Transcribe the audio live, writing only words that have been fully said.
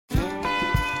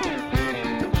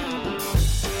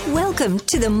Welcome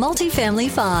to the Multifamily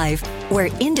 5, where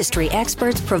industry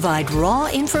experts provide raw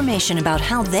information about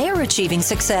how they're achieving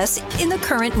success in the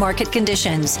current market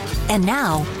conditions. And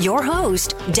now, your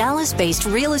host, Dallas-based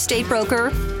real estate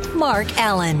broker, Mark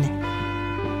Allen.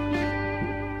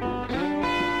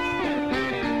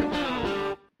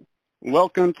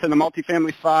 Welcome to the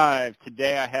Multifamily 5.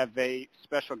 Today I have a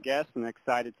special guest and I'm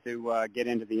excited to get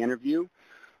into the interview.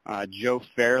 Joe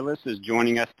Fairless is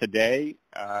joining us today.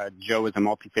 Joe is a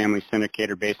multifamily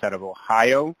syndicator based out of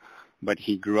Ohio, but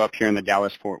he grew up here in the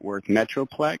Dallas-Fort Worth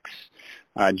Metroplex.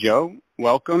 Joe,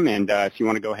 welcome, and if you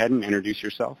want to go ahead and introduce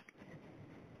yourself.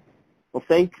 Well,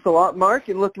 thanks a lot, Mark,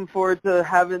 and looking forward to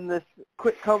having this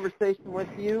quick conversation with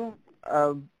you.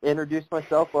 Introduce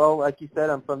myself. Well, like you said,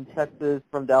 I'm from Texas,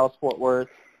 from Dallas-Fort Worth,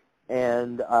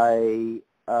 and I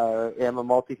am a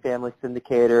multifamily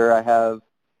syndicator.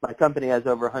 My company has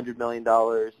over $100 million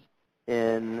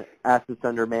in assets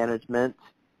under management,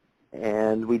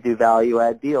 and we do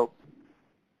value-add deals.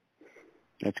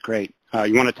 That's great.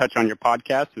 You want to touch on your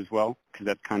podcast as well, because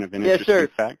that's kind of an interesting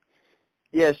fact?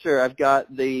 Yeah, sure. I've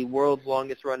got the world's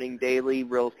longest-running daily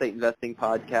real estate investing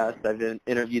podcast. I've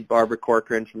interviewed Barbara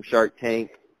Corcoran from Shark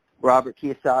Tank, Robert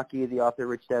Kiyosaki, the author of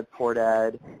Rich Dad, Poor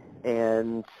Dad,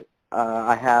 and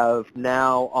I have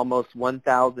now almost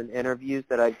 1,000 interviews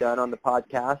that I've done on the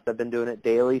podcast. I've been doing it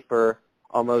daily for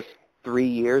almost 3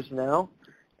 years now,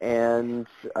 and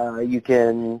you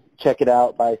can check it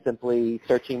out by simply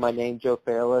searching my name, Joe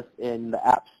Fairless, in the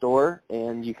App Store,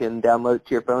 and you can download it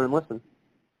to your phone and listen.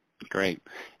 Great.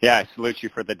 Yeah, I salute you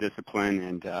for the discipline,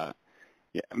 and I've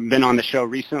been on the show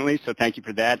recently, so thank you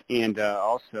for that, and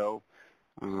also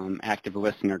active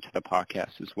listener to the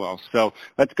podcast as well. So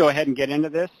let's go ahead and get into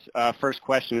this. First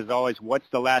question is always, what's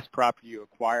the last property you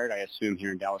acquired? I assume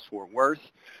here in Dallas-Fort Worth.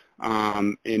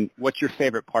 And what's your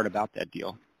favorite part about that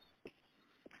deal?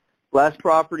 Last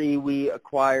property we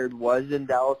acquired was in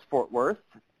Dallas-Fort Worth.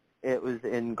 It was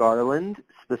in Garland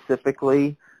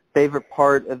specifically. Favorite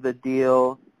part of the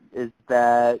deal is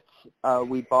that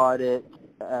we bought it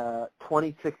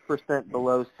 26%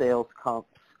 below sales comps.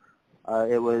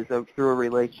 It was through a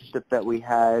relationship that we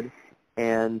had,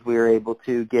 and we were able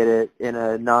to get it in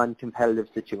a non-competitive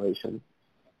situation.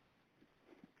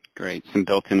 Great, some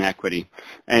built-in equity.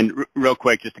 And real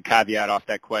quick, just a caveat off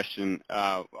that question,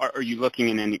 are you looking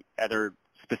in any other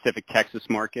specific Texas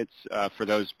markets for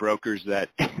those brokers that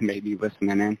may be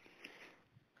listening in?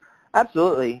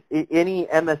 Absolutely. Any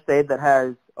MSA that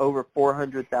has over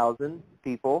 400,000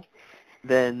 people,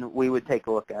 then we would take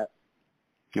a look at.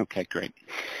 Okay, great.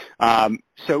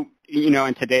 So,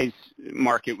 in today's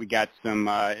market, we got some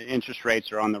interest rates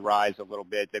are on the rise a little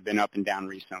bit. They've been up and down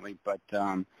recently, but,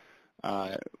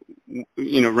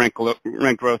 rent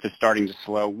growth is starting to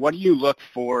slow. What do you look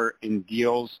for in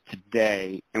deals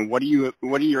today, and what are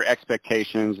your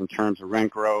expectations in terms of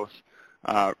rent growth,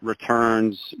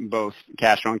 returns, both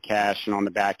cash on cash and on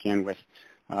the back end with,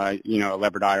 a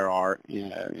levered IRR,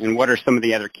 and what are some of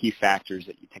the other key factors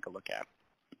that you take a look at?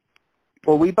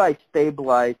 Well, we buy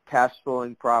stabilized,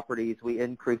 cash-flowing properties. We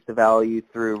increase the value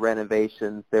through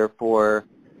renovations. Therefore,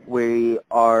 we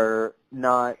are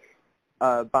not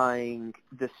buying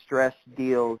distressed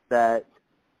deals that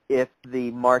if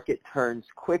the market turns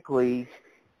quickly,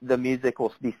 the music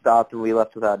will be stopped and we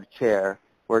left without a chair.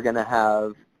 We're going to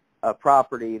have a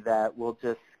property that will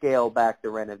just scale back the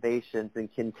renovations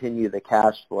and continue the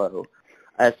cash flow.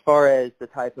 As far as the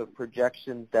type of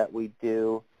projections that we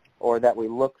do, or that we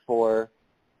look for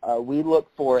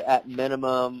at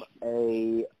minimum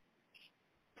a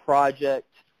project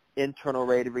internal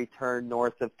rate of return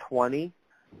north of 20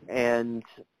 and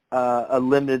a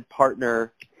limited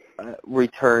partner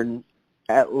return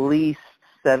at least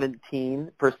 17%,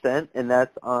 and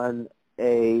that's on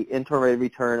a internal rate of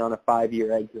return on a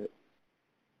 5-year exit.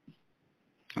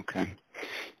 Okay.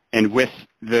 And with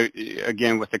the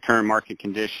current market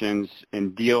conditions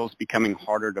and deals becoming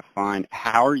harder to find,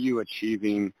 how are you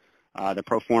achieving the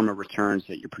pro forma returns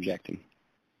that you're projecting?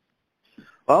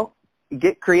 Well,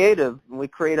 get creative. We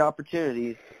create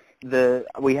opportunities.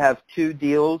 We have 2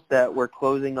 deals that we're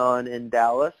closing on in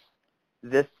Dallas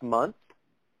this month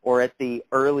or at the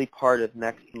early part of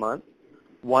next month.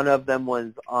 One of them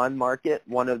was on market.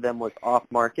 One of them was off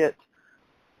market.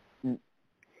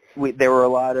 There were a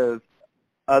lot of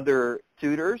other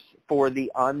suitors for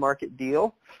the on-market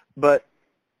deal, but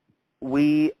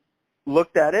we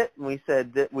looked at it and we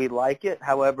said that we like it.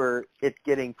 However, it's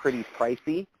getting pretty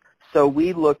pricey. So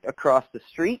we looked across the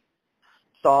street,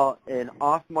 saw an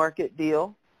off-market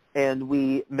deal, and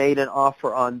we made an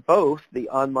offer on both the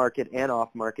on-market and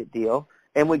off-market deal,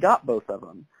 and we got both of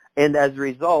them. And as a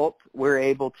result, we're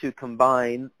able to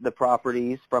combine the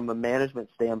properties from a management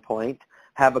standpoint,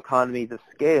 have economies of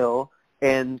scale,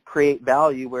 and create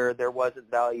value where there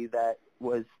wasn't value that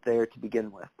was there to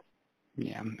begin with.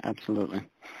 Yeah, absolutely.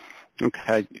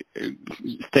 Okay.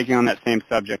 Sticking on that same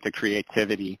subject of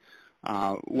creativity,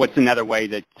 what's another way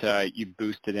that you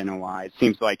boosted NOI? It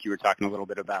seems like you were talking a little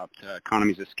bit about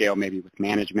economies of scale, maybe with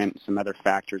management and some other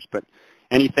factors, but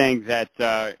anything that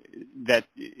that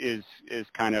is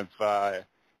kind of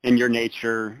in your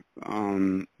nature.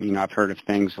 I've heard of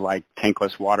things like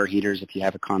tankless water heaters if you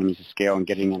have economies of scale and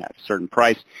getting it at a certain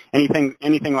price.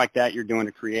 Anything like that you're doing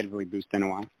to creatively boost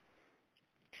NOI?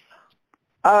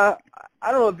 I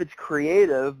don't know if it's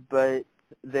creative, but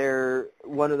they're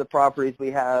one of the properties we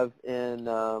have in,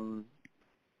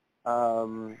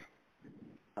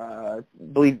 I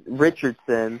believe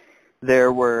Richardson.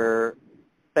 There were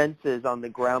fences on the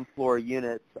ground floor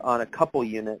units on a couple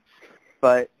units,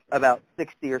 but about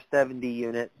 60 or 70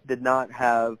 units did not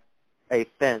have a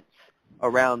fence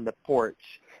around the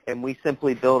porch. And we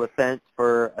simply built a fence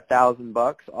for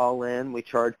 $1,000 all in. We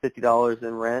charge $50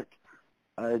 in rent.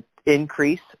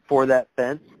 Increase for that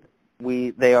fence.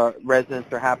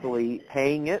 Residents are happily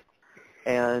paying it,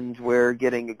 and we're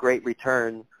getting a great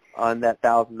return on that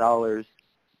 $1,000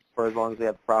 for as long as we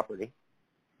have the property.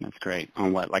 That's great.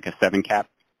 On what, like a 7 cap?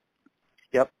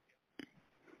 Yep.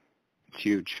 It's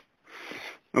huge.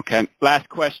 Okay. Last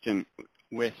question.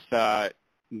 With the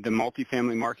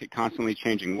multifamily market constantly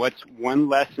changing, what's one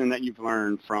lesson that you've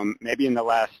learned from maybe in the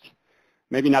last,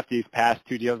 maybe not these past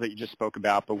 2 deals that you just spoke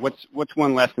about, but what's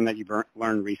one lesson that you've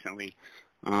learned recently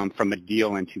from a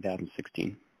deal in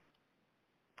 2016?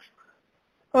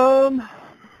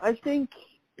 I think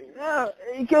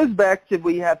it goes back to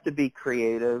we have to be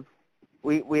creative.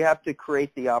 We have to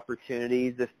create the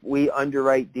opportunities. If we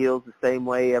underwrite deals the same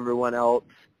way everyone else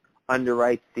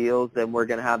underwrites deals, then we're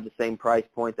going to have the same price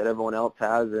point that everyone else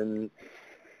has, and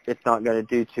it's not going to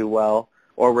do too well,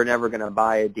 or we're never going to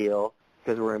buy a deal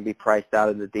because we're going to be priced out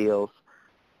of the deals.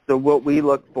 So what we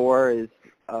look for is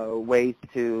ways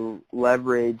to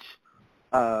leverage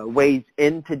ways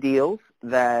into deals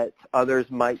that others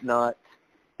might not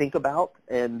think about.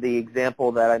 And the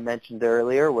example that I mentioned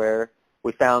earlier where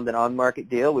we found an on-market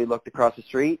deal, we looked across the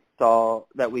street, saw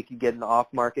that we could get an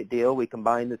off-market deal. We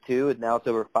combined the two, and now it's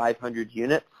over 500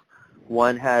 units.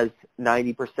 One has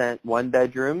 90%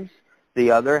 one-bedrooms.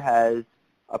 The other has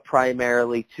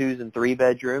primarily 2s and 3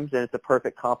 bedrooms, and it's a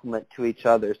perfect complement to each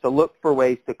other. So look for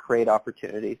ways to create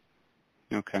opportunities.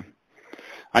 Okay.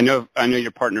 I know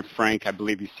your partner Frank. I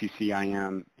believe he's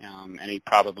CCIM, and he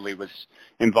probably was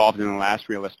involved in the last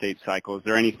real estate cycle. Is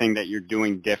there anything that you're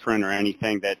doing different, or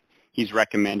anything that he's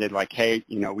recommended? Like, hey,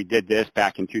 we did this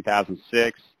back in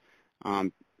 2006.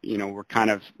 We're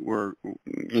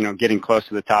getting close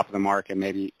to the top of the market.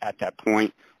 Maybe at that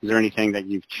point, is there anything that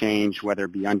you've changed, whether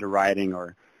it be underwriting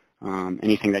or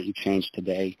anything that you changed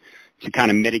today to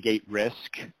kind of mitigate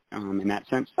risk in that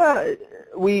sense?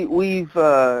 We've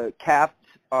capped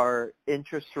our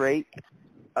interest rate.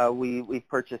 We've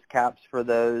purchased caps for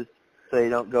those so they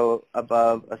don't go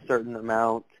above a certain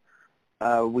amount.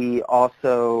 We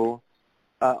also,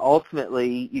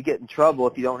 ultimately, you get in trouble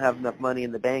if you don't have enough money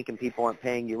in the bank and people aren't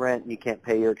paying you rent and you can't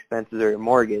pay your expenses or your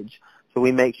mortgage. So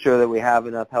we make sure that we have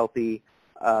enough healthy,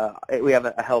 we have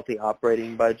a healthy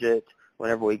operating budget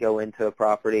whenever we go into a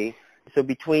property. So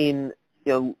between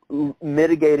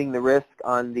mitigating the risk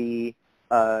on the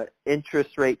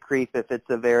interest rate creep if it's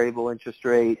a variable interest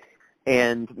rate,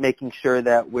 and making sure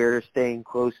that we're staying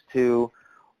close to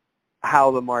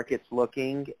how the market's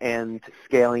looking and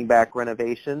scaling back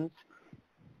renovations,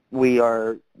 we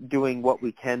are doing what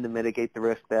we can to mitigate the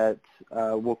risk that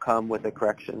will come with a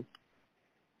correction.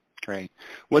 Great.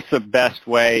 What's the best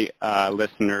way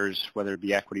listeners, whether it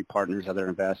be equity partners, other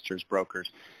investors,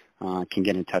 brokers, can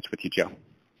get in touch with you, Joe?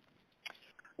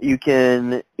 You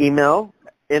can email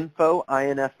info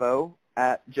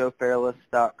at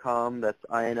joefairless.com. That's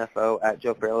info at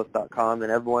joefairless.com.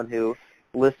 And everyone who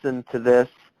listened to this,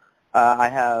 I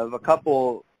have a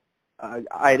couple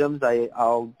items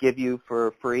I'll give you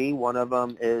for free. One of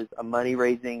them is a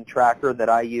money-raising tracker that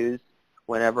I use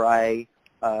whenever I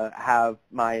have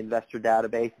my investor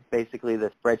database. It's basically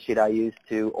the spreadsheet I use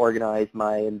to organize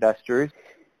my investors.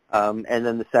 And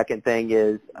then the second thing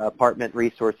is apartment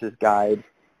resources guide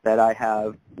that I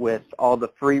have with all the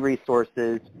free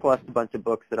resources plus a bunch of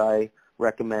books that I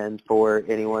recommend for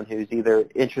anyone who's either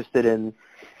interested in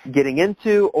getting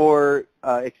into or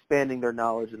expanding their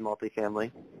knowledge in multifamily.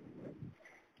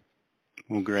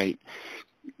 Well, great.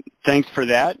 Thanks for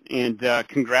that, and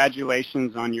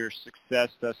congratulations on your success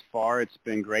thus far. It's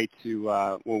been great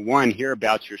to, one, hear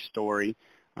about your story,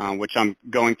 which I'm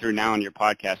going through now on your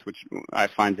podcast, which I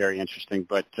find very interesting.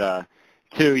 But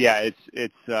two, yeah,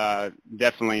 it's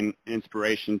definitely an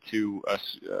inspiration to a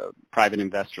private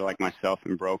investor like myself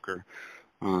and broker.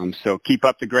 So keep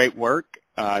up the great work.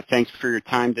 Thanks for your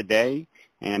time today,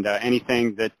 and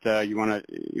anything that you want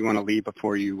to leave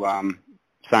before you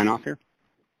sign off here.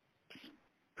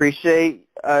 Appreciate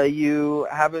you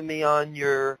having me on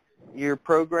your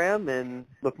program, and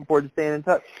looking forward to staying in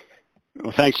touch.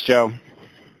 Well, thanks, Joe.